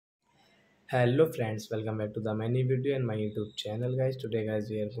Hello friends, welcome back to the mini video and my YouTube channel guys. Today guys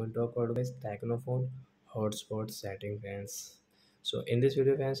we are going to talk about guys Tecno phone hotspot setting friends. So in this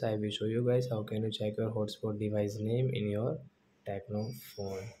video friends I will show you guys how can you check your hotspot device name in your Tecno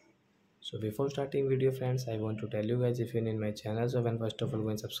phone. So before starting video friends I want to tell you guys if you're in my channel, so when first of all go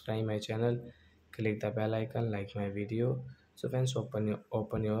and subscribe my channel, click the bell icon, like my video. So friends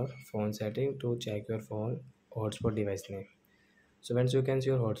open your phone setting to check your phone hotspot device name. So once you can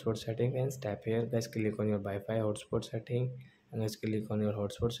see your hotspot setting and tap here guys, click on your Wi-Fi hotspot setting and guys click on your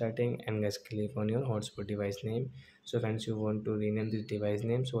hotspot setting and guys click on your hotspot device name. So once you want to rename this device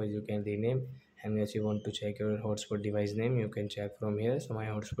name, so you can rename, and guys you want to check your hotspot device name, you can check from here. So my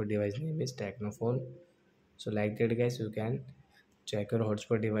hotspot device name is Tecno phone. So like that guys you can check your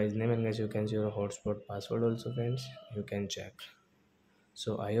hotspot device name, and guys you can see your hotspot password also friends, you can check.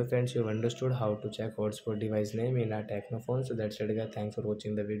 So I hope friends you've understood how to check hotspot device name in our Tecno phone. So that's it guys. Thanks for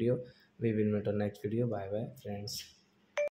watching the video. We will meet on next video. Bye bye friends.